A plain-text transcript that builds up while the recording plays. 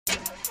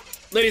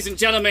Ladies and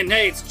gentlemen,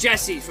 hey, it's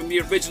Jesse from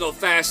the original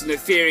Fast and the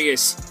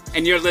Furious,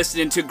 and you're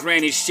listening to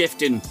Granny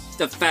Shifting,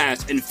 the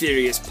Fast and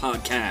Furious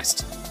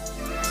podcast.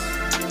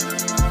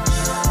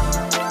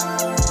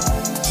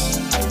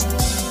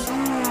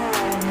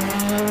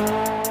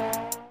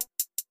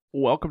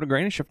 Welcome to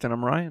Granny Shifting.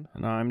 I'm Ryan.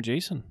 And I'm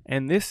Jason.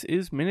 And this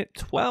is minute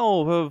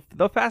 12 of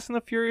the Fast and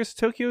the Furious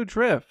Tokyo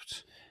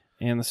Drift.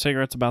 And the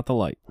cigarette's about the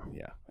light.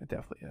 Yeah, it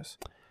definitely is.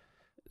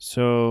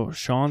 So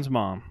Sean's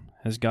mom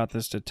has got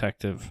this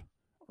detective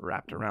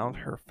Wrapped around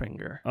her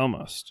finger.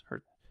 almost.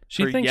 Her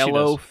She thinks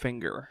yellow she does.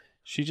 finger.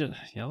 She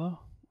just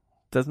yellow?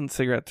 Doesn't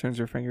cigarette turns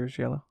your fingers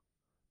yellow?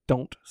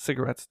 Don't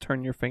cigarettes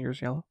turn your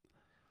fingers yellow?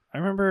 I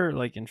remember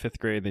like in 5th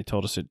grade they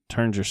told us it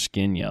turns your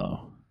skin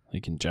yellow.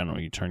 Like in general,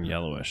 you turn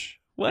yellowish.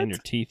 What? And your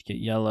teeth get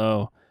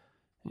yellow.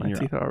 My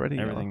teeth are already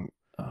everything.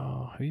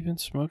 Oh, have you been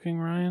smoking,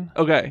 Ryan?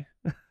 yellow. Okay.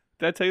 Did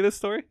I tell you this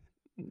story?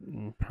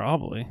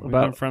 Probably. We've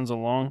About- been friends a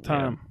long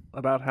time. Yeah,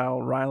 about how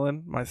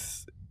Rylan, my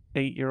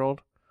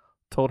 8-year-old,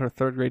 told her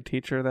 3rd grade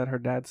teacher that her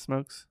dad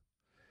smokes.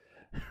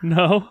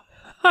 No.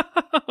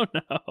 Oh,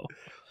 no.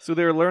 So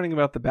they were learning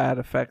about the bad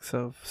effects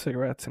of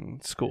cigarettes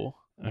in school.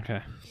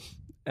 Okay.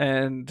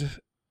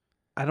 And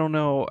I don't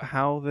know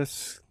how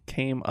this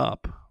came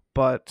up,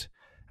 but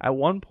at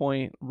one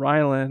point,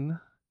 Rylan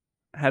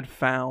had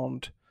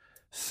found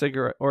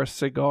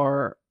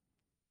cigar,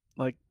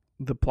 like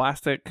the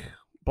plastic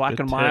Black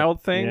The and tip.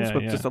 Mild things, Yeah,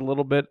 with yeah. just a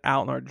little bit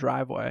out in our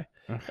driveway.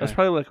 Okay. It was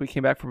probably like we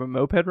came back from a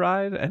moped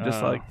ride and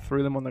just Oh. like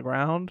threw them on the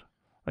ground,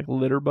 like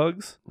litter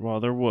bugs. Well,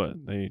 they're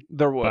wood. They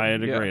They're wood.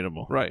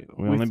 biodegradable. Yeah, right.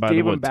 We only buy the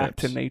gave them wood back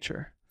tips. to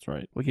nature. That's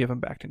right. We gave them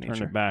back to Turn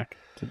nature. it back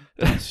to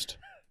dust.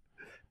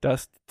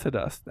 Dust to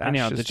dust.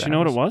 Anyhow, Ashes did to she know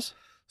what it ashes. was?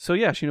 So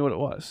yeah, she knew what it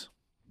was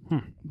Hmm.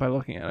 by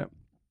looking at it.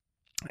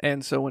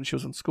 And so when she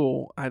was in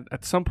school,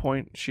 at some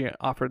point she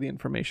offered the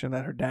information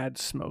that her dad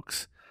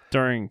smokes.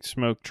 During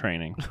smoke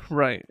training.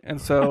 Right. And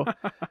so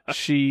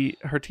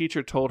her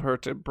teacher told her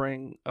to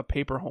bring a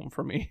paper home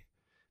for me.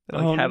 It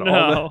Oh, had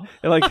no.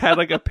 it like had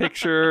like a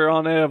picture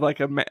on it of like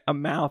a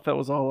mouth that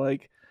was all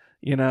like,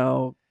 you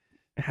know,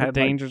 The had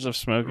dangers of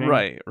smoking.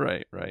 Right.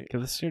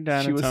 Give this to your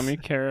dad She and was- tell me you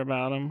care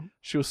about him.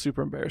 She was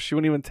super embarrassed. She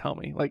wouldn't even tell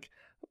me. Like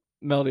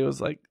Melody was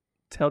like,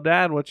 "Tell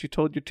Dad what you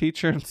told your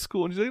teacher in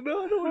school," and she's like,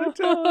 "No, I don't want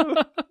to tell him."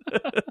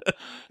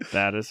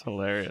 That is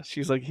hilarious.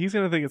 She's like, "He's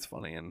gonna think it's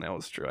funny," and that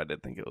was true. I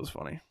did think it was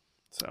funny.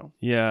 So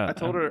Yeah. I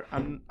told her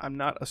I'm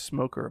not a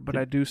smoker, but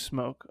I do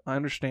smoke. I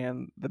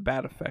understand the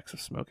bad effects of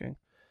smoking,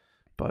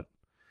 but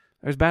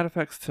there's bad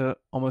effects to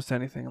almost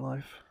anything in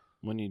life,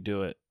 when you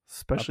do it,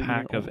 especially a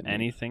pack eating of old meat.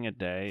 anything a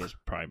day is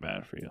probably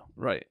bad for you.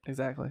 Right,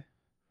 exactly.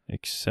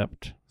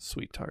 Except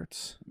Sweet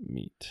tarts.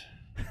 meat.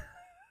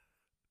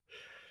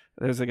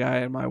 There's a guy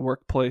in my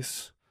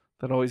workplace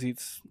that always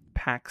eats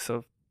packs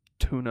of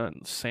tuna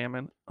and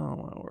salmon. Oh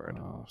my word.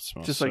 Oh, it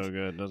smells Just so like-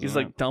 good, doesn't He's it?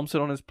 like dumps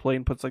it on his plate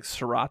and puts like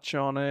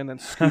sriracha on it and then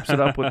scoops it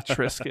up with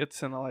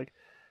Triscuits and like,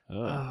 Ugh.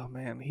 oh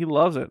man, he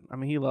loves it. I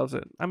mean, he loves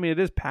it. I mean, it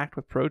is packed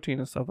with protein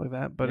and stuff like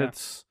that, but Yeah.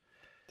 it's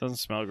Doesn't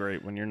smell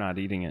great when you're not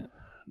eating it.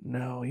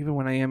 no. Even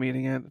when I am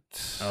eating it,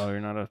 Oh, you're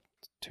not a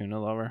tuna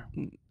lover?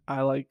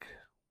 I like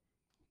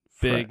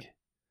Big.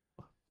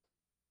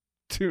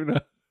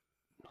 tuna.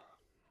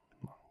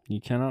 You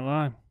cannot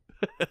lie.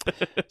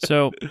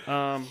 So,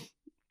 All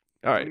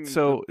right,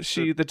 so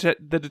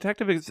the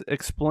detective is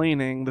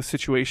explaining the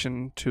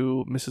situation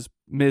to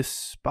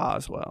Miss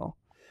Boswell.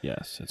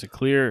 yes, it's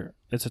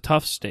a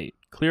tough state.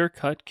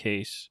 Clear-cut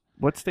case.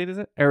 What state is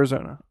it?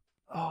 Arizona.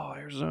 Oh,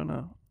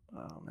 Arizona.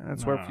 Oh man,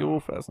 that's where No, Fuel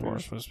Fest We're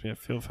is. supposed to be at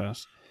Fuel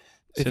Fest.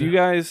 If you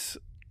guys,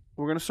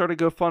 we're gonna start a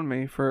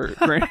GoFundMe for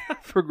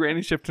for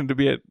Granny Shifting to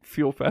be at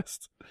Fuel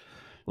Fest.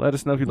 Let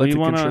us know if you'd like we to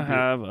want to contribute.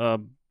 have a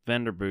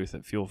vendor booth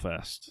at Fuel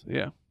Fest.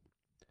 Yeah.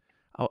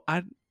 Oh,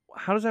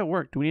 how does that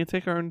work? Do we need to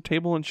take our own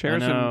table and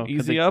chairs I know. and Could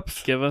easy they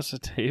ups? Give us a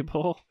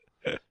table.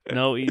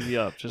 No easy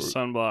up, just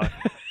sunblock.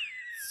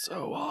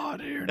 So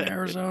hot here in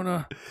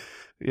Arizona.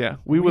 Yeah,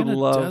 we Are we would in a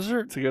love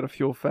desert? to go to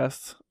Fuel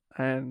Fest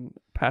and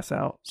pass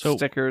out So-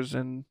 stickers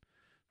and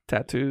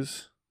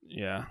tattoos.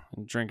 Yeah,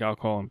 and drink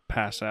alcohol and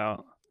pass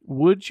out.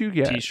 Would you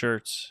get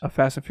T-shirts. a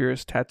Fast and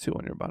Furious tattoo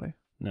on your body?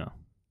 No.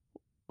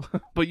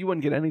 But you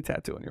wouldn't get any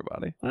tattoo on your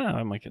body. Well,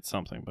 I might get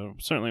something, but it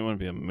certainly wouldn't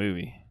be a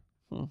movie.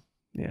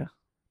 Yeah.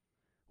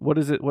 What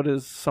is it? What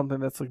is something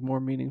that's like more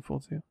meaningful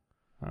to you?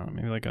 I don't know,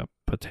 maybe like a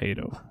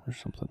potato or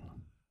something.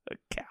 A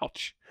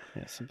couch.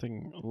 Yeah,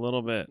 something a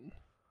little bit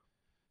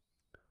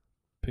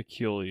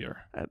peculiar.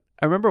 I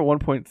remember at one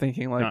point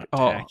thinking like, Not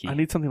oh, tacky. I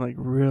need something like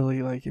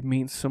really like it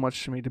means so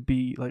much to me to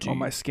be like on Dude.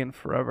 my skin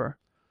forever.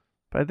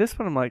 But at this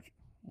point, I'm like,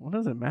 what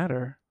does it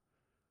matter?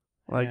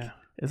 Like, Yeah.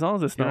 as long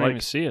as it's You not don't like,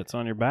 even see it. It's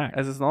on your back.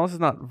 as long as it's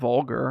not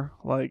vulgar,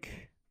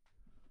 like,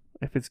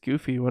 if it's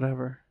goofy,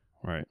 whatever.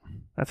 Right.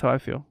 That's how I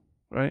feel,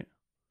 right?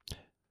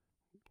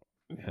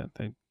 Yeah,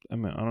 I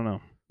don't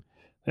know.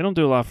 They don't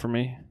do a lot for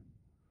me.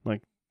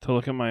 Like, to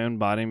look at my own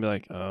body and be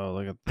like, oh,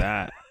 look at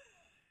that.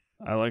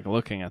 I like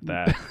looking at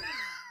that.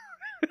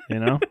 You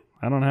know?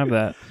 I don't have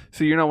that.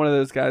 So you're not one of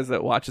those guys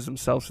that watches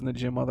themselves in the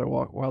gym while they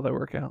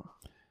work out.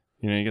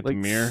 You know, you get the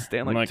mirror.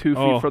 Stand I'm like 2 feet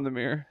oh, from the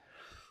mirror.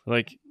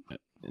 Like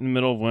in the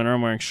middle of winter,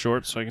 I'm wearing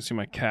shorts so I can see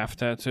my calf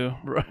tattoo.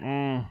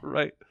 Right.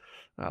 Right.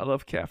 I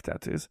love calf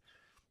tattoos.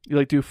 You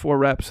like do 4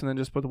 reps and then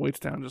just put the weights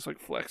down, just like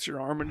flex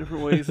your arm in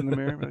different ways in the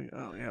mirror. Like,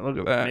 oh yeah, look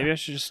at that. Maybe I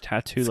should just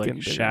tattoo Skin like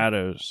bigger.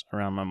 shadows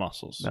around my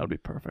muscles. That would be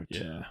perfect.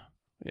 Yeah.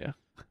 Yeah.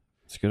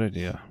 It's a good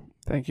idea.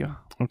 Thank you.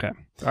 Okay.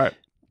 All right.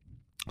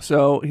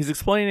 So he's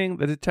explaining,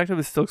 the detective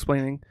is still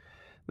explaining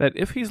that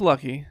if he's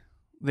lucky,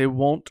 they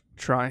won't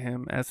try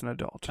him as an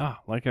adult. Ah,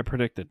 like I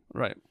predicted.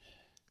 Right.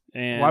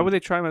 And Why would they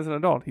try him as an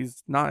adult?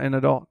 He's not an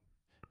adult.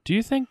 do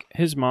you think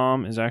his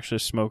mom is actually a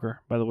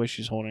smoker by the way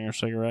she's holding her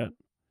cigarette?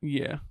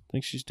 Yeah. I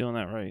think she's doing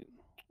that right.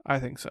 I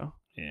think so.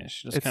 Yeah,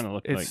 she just kind of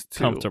looked like too-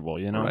 comfortable,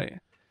 you know? Right.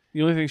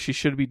 The only thing she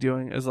should be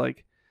doing is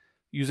like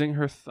using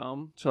her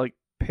thumb to like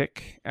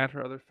pick at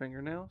her other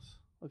fingernails.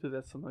 Look at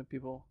that. Some like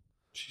people.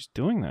 She's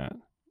doing that.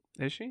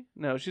 Is she?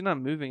 No, she's not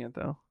moving it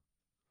though.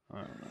 I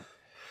don't know.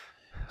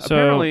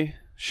 Apparently,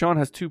 Sean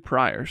has 2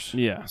 priors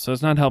Yeah, so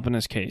it's not helping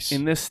his case.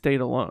 in this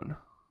state alone.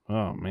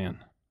 Oh, man.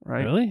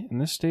 Right. Really? In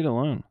this state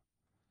alone?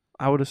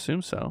 I would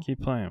assume so.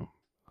 Keep playing.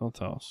 Go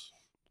tell us.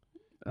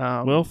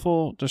 Um,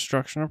 Willful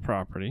destruction of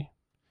property.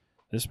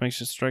 This makes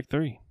it strike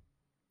 3.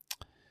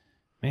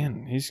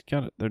 Man, he's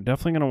got it. They're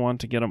definitely going to want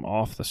to get him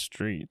off the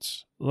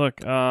streets.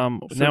 Look, now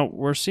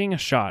we're seeing a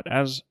shot.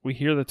 As we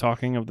hear the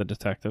talking of the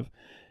detective,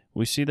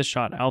 we see the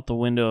shot out the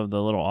window of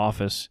the little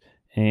office,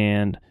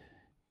 and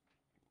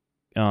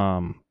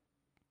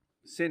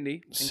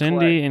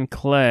Cindy and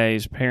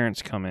Clay's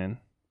parents come in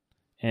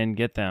and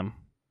get them,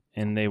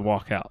 and they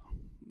walk out.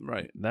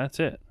 Right. That's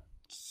it.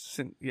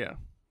 Yeah.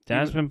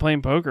 Dad's been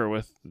playing poker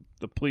with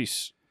the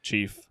police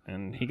chief,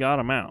 and he got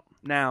him out.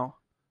 Now,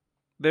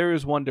 there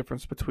is one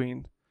difference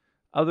between,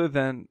 other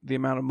than the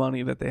amount of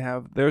money that they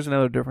have, there's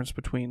another difference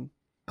between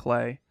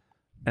Clay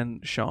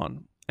and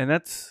Sean. And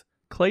that's,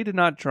 Clay did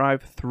not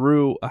drive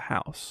through a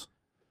house.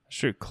 That's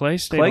true. Clay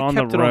stayed Clay on,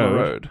 kept the it on road. the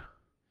road.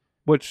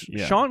 Which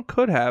Yeah. Sean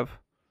could have.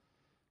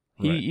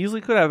 He Right.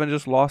 easily could have and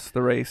just lost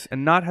the race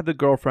and not had the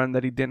girlfriend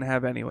that he didn't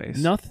have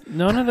anyways.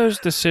 None of those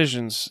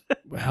decisions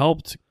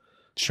helped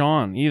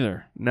Sean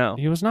either. No.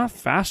 He was not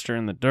faster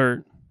in the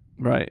dirt.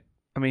 Right.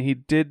 I mean, he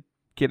did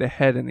get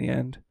ahead in the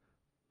end,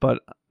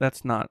 but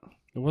that's not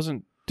It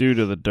wasn't due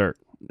to the dirt.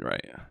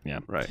 right. Yeah.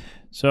 Right.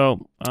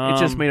 So It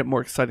just made it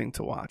more exciting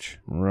to watch.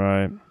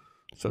 right.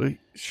 So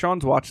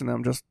Sean's watching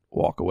them just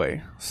walk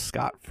away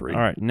scot-free. All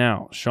right.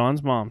 Now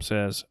Sean's mom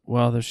says,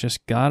 "Well, there's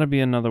just got to be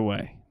another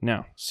way."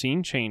 Now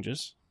scene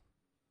changes,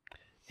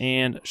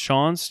 and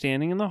Sean's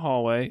standing in the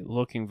hallway,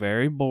 looking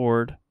very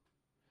bored.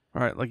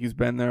 All right, like he's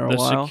been there a The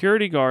while.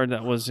 security guard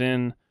that was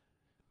in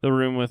the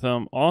room with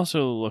him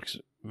also looks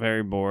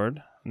very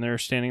bored, and they're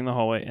standing in the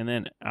hallway. And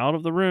then out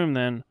of the room,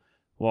 then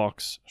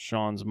walks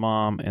Sean's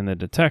mom and the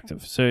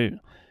detective. So,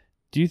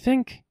 do you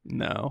think?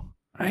 No.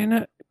 I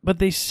know, but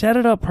they set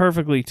it up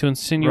perfectly to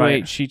insinuate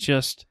Right. she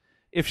just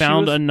If she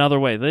found was- another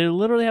way. They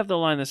literally have the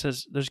line that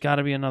says, "There's got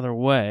to be another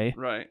way,"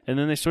 Right. and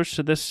then they switch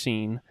to this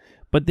scene,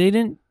 but they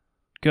didn't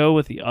go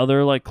with the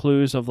other like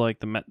clues of like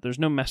there's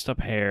no messed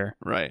up hair.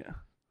 Right.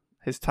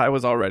 His tie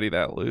was already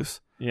that loose.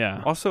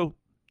 Yeah, Also,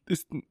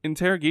 this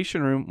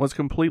interrogation room was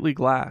completely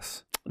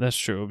glass. that's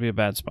true. It would be a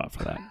bad spot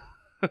for that.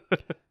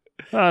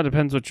 It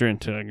depends what you're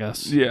into, I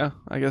guess. Yeah,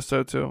 I guess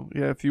so too.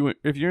 Yeah, if you're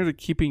into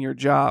keeping your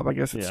job, I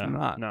guess it's Yeah,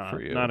 not no,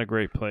 for you. not a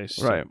great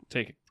place. Right.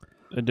 To take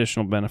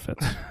additional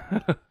benefits.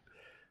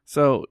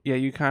 So, yeah,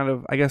 you kind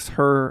of, I guess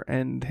her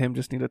and him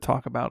just need to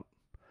talk about,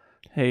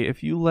 hey,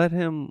 if you let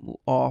him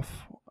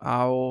off,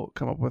 I'll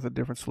come up with a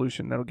different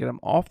solution that'll get him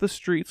off the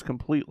streets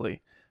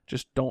completely.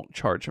 Just don't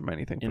charge him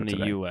anything for in the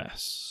today.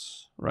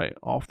 U.S. Right,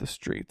 off the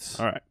streets.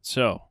 All right,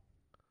 so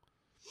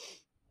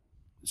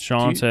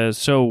Sean you- says,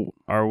 "So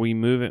are we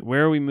moving?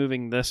 Where are we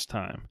moving this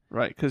time?"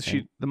 Right, because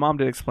And- the mom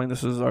did explain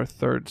this is our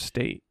 3rd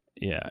state.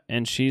 Yeah,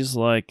 and she's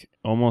like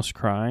almost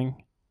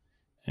crying,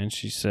 and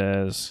she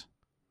says,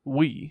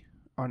 We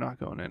are not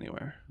going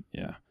anywhere.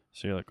 "Yeah."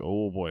 So you're like,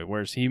 "Oh boy,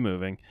 where's he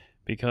moving?"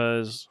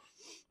 Because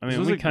I mean, this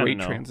was we a kind great of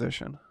know.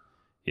 transition.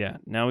 Yeah,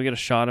 now we get a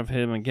shot of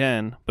him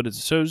again, but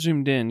it's so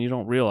zoomed in, you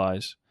don't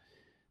realize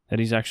that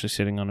he's actually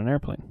sitting on an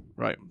airplane.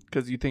 Right,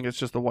 because you think it's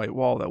just the white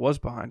wall that was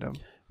behind him.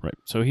 Right.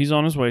 So he's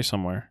on his way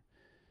somewhere.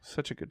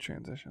 Such a good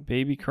transition.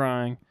 Baby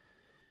crying.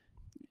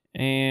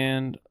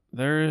 And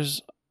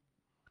there's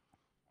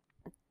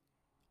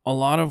a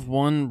lot of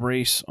one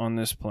race on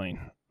this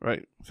plane.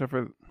 Right, except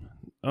for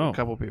Oh, a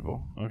couple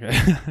people. okay.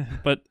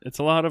 But it's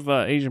a lot of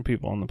Asian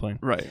people on the plane.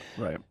 Right,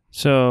 right.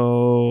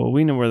 So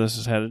we know where this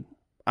is headed.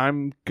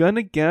 I'm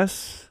gonna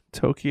guess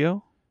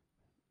Tokyo.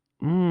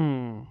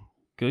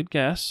 Good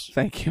guess.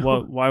 Thank you.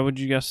 Why would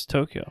you guess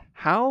Tokyo?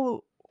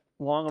 How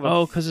long of a...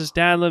 Oh, because his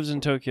dad lives in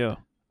Tokyo.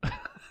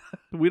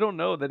 we don't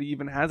know that he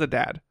even has a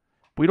dad.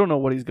 We don't know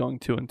what he's going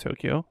to in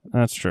Tokyo.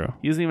 That's true.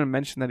 He doesn't even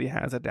mention that he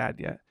has a dad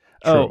yet.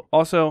 True. Oh,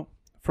 also,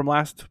 from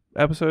last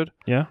episode,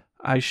 Yeah?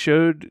 I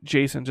showed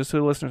Jason, just so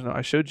the listeners know,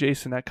 I showed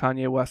Jason that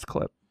Kanye West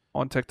clip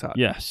on TikTok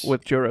Yes.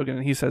 with Joe Rogan,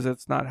 and he says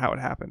it's not how it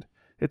happened.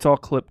 It's all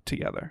clipped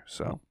together.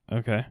 So,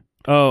 Okay.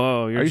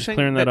 Oh, you're Are you just saying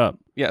clearing that up.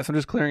 Yes, I'm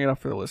just clearing it up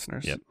for the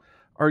listeners. Yep.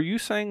 Are you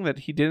saying that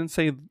he didn't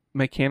say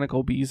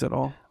mechanical bees at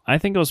all? I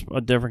think it was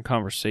a different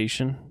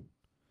conversation.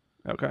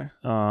 Okay.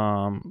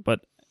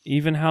 But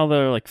even how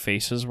their like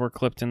faces were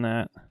clipped in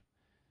that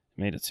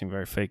made it seem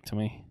very fake to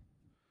me.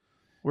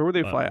 Where would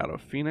they fly out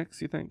of?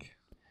 Phoenix, you think?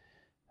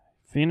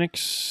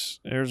 Phoenix,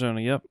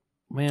 Arizona. Yep.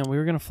 Man, we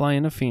were gonna fly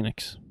into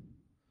Phoenix.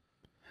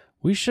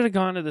 We should have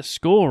gone to the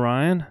school,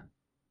 Ryan,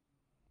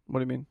 What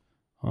do you mean?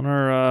 on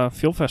our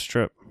Fuel Fest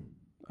trip.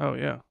 Oh,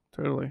 yeah,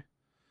 totally.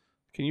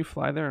 Can you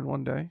fly there in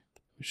one day?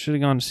 We should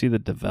have gone to see the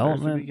There's the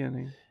development.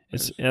 beginning.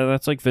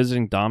 That's like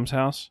visiting Dom's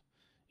house.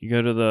 You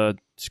go to the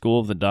School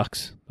of the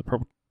Ducks, the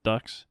Purple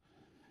Ducks.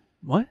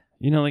 What?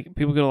 You know, like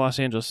people go to Los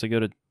Angeles, they go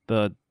to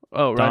the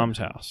Oh, right. Dom's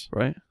house.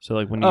 Right. So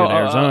like when you go to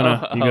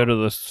Arizona, you oh. go to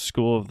the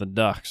School of the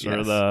Ducks or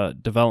Yes. the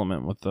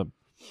development with the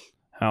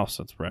house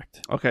that's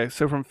wrecked. Okay,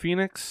 so from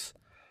Phoenix,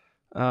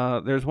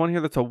 there's one here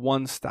that's a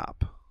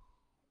one-stop.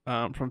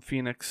 From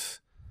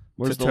Phoenix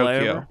Where's to the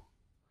Tokyo.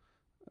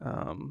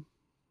 layover?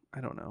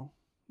 I don't know.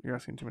 You're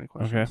asking too many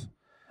questions. Okay.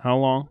 How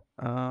long?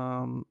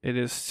 It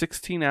is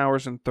 16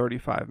 hours and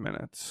 35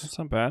 minutes. That's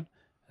not bad.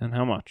 And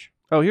how much?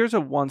 Oh, here's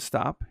a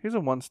one-stop. Here's a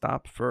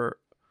one-stop for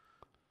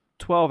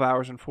 12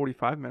 hours and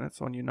 45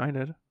 minutes on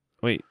United.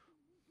 Wait,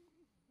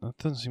 that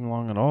doesn't seem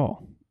long at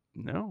all.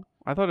 No,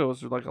 I thought it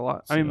was like a lot.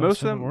 It's I mean, the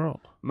most of other side them, world.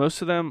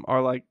 most of them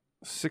are like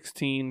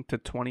 16 to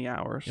 20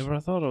 hours. Yeah, but I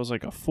thought it was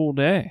like a full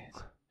day.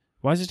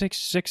 Why does it take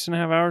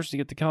 6.5 hours to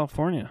get to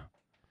California?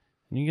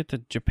 And you get to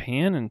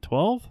Japan in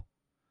 12?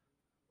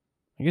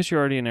 I guess you're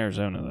already in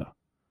Arizona, though.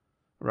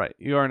 Right,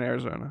 you are in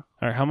Arizona.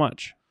 All right, how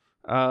much?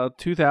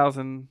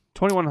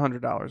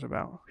 $2,100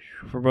 about.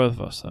 For both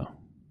of us, though.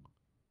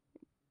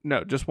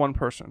 No, just one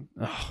person.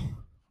 Oh,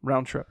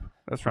 Round trip.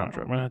 That's round we're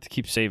trip. going to have to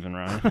keep saving,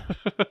 Ryan.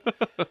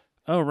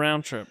 Oh,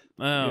 round trip.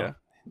 Oh. Yeah.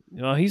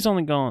 Well, he's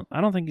only going...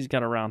 I don't think he's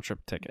got a round trip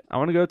ticket. I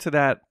want to go to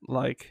that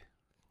like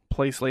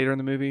place later in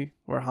the movie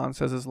where Han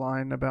says his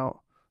line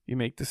about you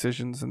make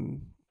decisions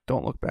and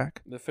don't look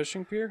back. The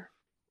fishing pier?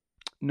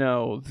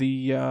 No,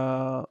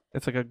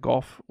 it's like a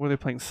golf where they're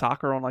playing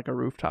soccer on like a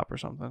rooftop or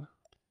something.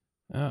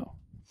 Oh.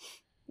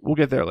 We'll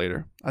get there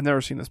later. I've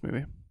never seen this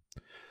movie.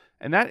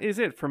 And that is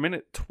it for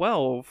minute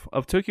 12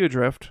 of Tokyo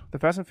Drift, the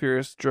Fast and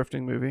Furious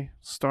drifting movie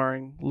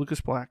starring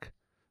Lucas Black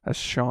as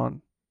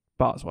Sean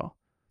Boswell.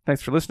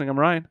 Thanks for listening. I'm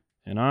Ryan.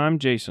 And I'm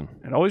Jason.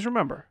 And always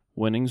remember,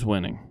 Winning's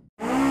winning.